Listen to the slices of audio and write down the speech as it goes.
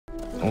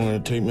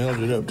to take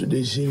Mildred up to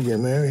D.C. to get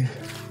married.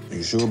 Are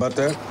you sure about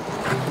that?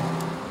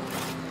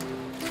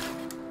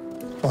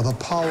 By the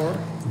power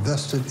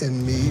vested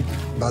in me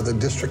by the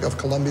District of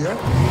Columbia,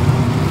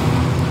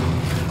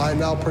 I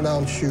now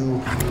pronounce you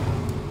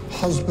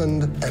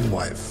husband and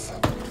wife.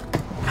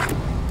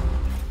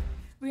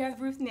 We have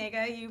Ruth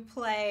Negga. You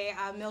play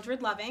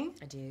Mildred Loving.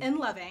 I do. In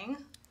Loving.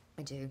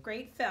 I do.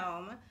 Great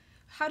film.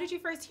 How did you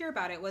first hear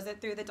about it? Was it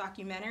through the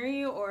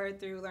documentary or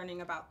through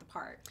learning about the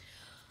part?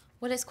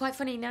 Well, it's quite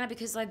funny now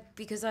because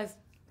I've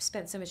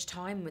spent so much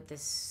time with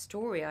this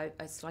story.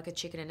 It's like a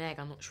chicken and egg.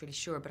 I'm not really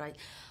sure, but I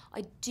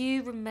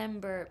do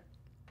remember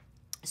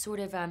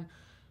sort of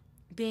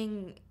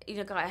being, you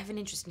know, I have an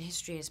interest in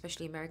history,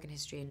 especially American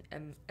history,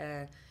 and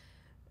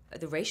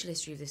the racial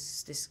history of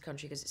this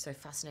country because it's so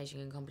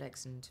fascinating and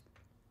complex. And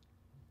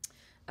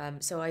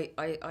so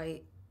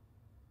I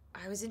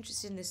was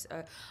interested in this.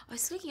 I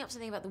was looking up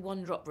something about the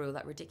one drop rule,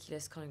 that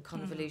ridiculous kind of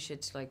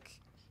convoluted like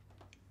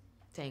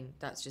thing.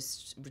 That's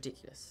just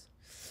ridiculous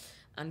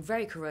and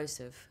very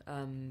corrosive.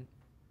 And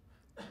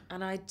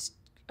I'd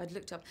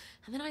looked up,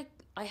 and then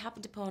I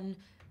happened upon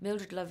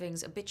Mildred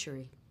Loving's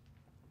obituary,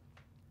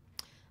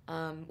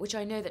 which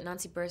I know that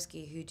Nancy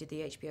Bursky, who did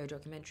the HBO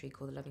documentary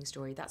called The Loving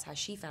Story, that's how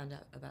she found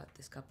out about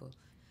this couple.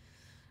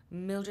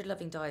 Mildred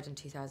Loving died in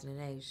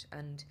 2008,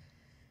 and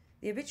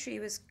the obituary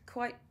was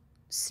quite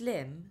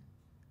slim,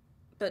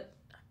 but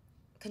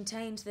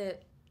contained the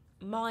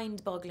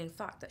mind-boggling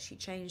fact that she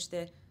changed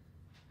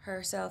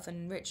herself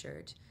and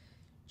Richard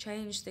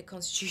changed the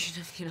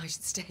Constitution of the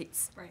United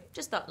States. Right.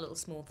 Just that little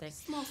small thing.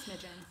 Small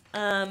smidgen.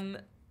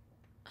 And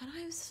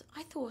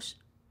I thought,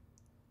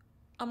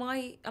 am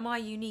I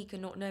unique in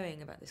not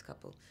knowing about this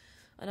couple?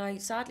 And I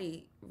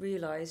sadly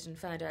realised and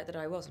found out that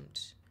I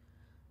wasn't.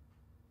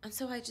 And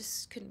so I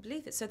just couldn't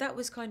believe it. So that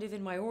was kind of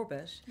in my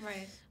orbit.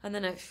 Right. And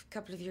then a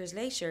couple of years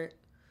later,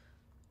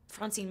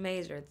 Francine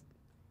Mazer,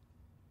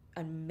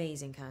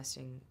 amazing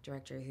casting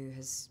director who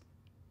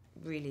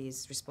really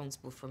is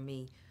responsible for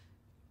me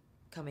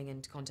coming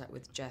into contact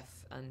with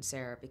Jeff and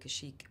Sarah because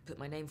she put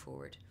my name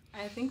forward.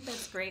 I think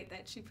that's great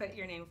that she put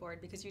your name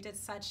forward because you did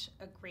such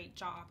a great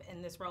job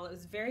in this role. It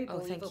was very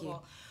believable. Thank you.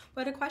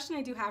 But a question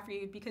I do have for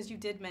you, because you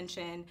did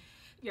mention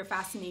your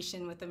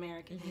fascination with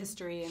American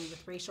history and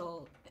with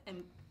racial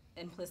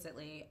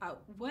implicitly.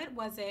 What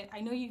was it?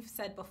 I know you've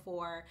said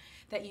before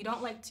that you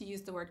don't like to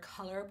use the word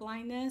color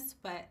blindness,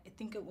 but I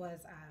think it was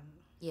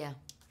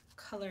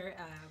color.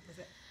 Was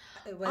it?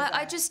 It was.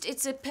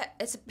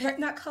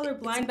 Not color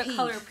blind, but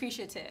color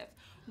appreciative.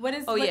 What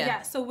is?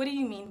 So what do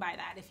you mean by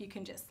that? If you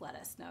can just let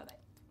us know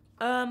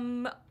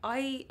that.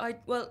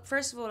 Well,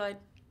 first of all,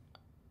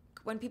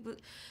 when people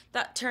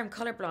that term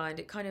colorblind,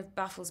 it kind of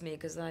baffles me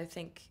because I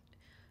think,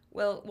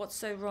 well, what's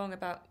so wrong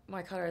about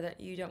my color that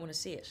you don't want to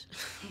see it?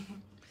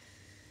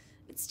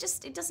 It's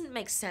just, it doesn't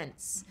make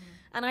sense.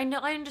 And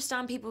I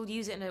understand people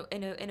use it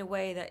in a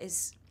way that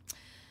is,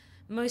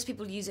 most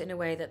people use it in a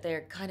way that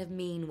they're kind of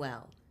mean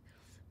well.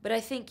 But I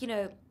think, you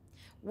know,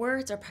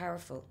 words are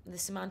powerful. The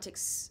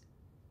semantics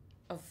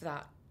of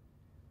that.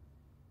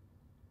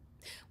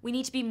 We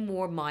need to be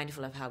more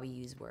mindful of how we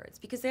use words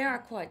because they are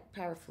quite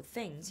powerful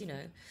things, you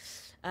know.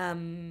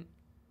 And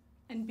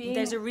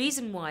there's a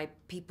reason why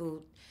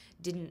people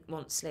didn't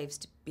want slaves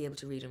to be able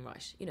to read and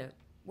write. You know,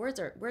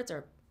 words are,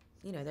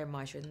 you know, they're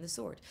mightier than the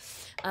sword.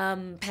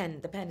 The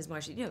pen is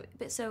mightier, you know.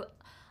 But so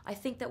I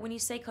think that when you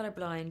say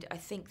colorblind, I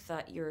think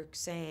that you're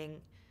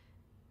saying,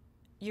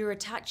 you're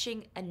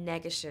attaching a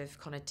negative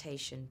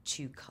connotation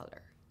to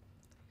color.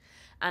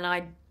 And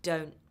I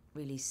don't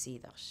really see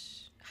that,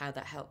 how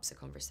that helps a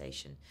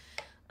conversation.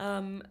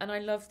 And I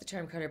love the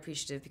term color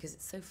appreciative because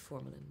it's so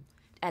formal and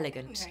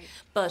elegant. Right.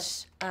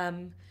 But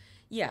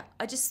yeah,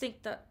 I just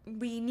think that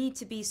we need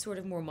to be sort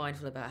of more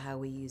mindful about how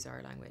we use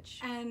our language.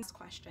 And this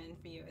question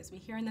for you is, we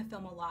hear in the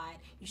film a lot,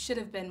 you should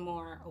have been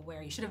more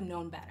aware, you should have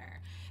known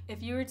better.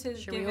 If you were to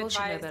give we all advice,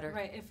 should know better.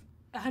 Right, if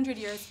 100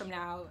 years from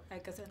now,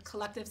 like as a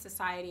collective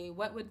society,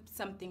 what would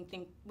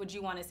would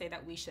you want to say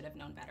that we should have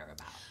known better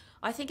about?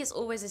 I think it's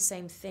always the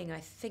same thing.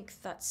 I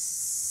think that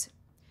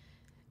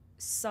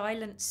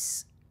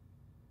silence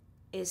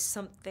is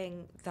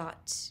something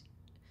that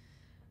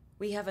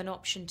we have an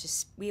option to,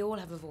 we all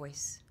have a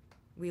voice.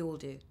 We all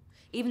do.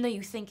 Even though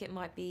you think it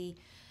might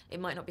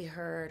not be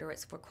heard or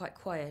it's quite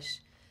quiet,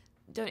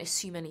 don't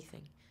assume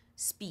anything.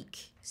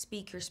 Speak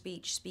your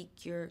speech,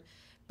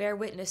 bear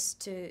witness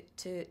to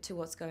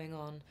what's going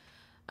on.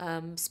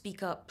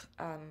 Speak up,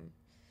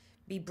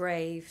 be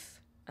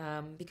brave,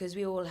 because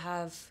we all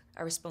have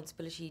a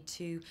responsibility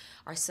to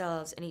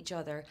ourselves and each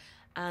other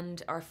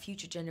and our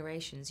future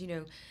generations. You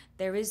know,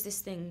 there is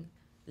this thing,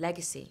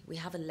 legacy. We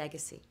have a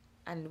legacy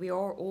and we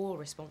are all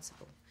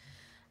responsible.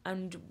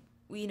 And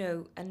you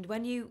know, and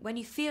when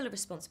you feel a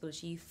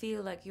responsibility, you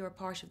feel like you're a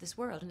part of this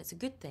world, and it's a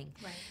good thing.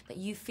 Right. That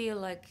you feel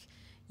like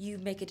you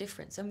make a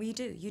difference, and you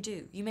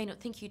do. You may not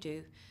think you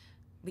do,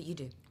 but you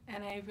do.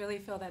 And I really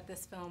feel that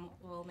this film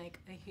will make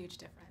a huge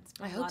difference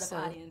for a lot so.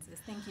 of audiences.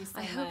 Thank you so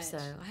much. I hope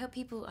so. I hope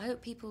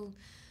people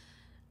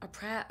are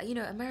proud. You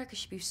know, America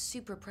should be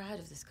super proud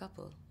of this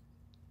couple.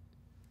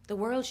 The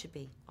world should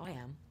be. I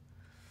am.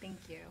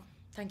 Thank you.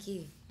 Thank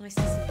you. Nice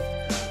to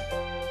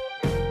see you.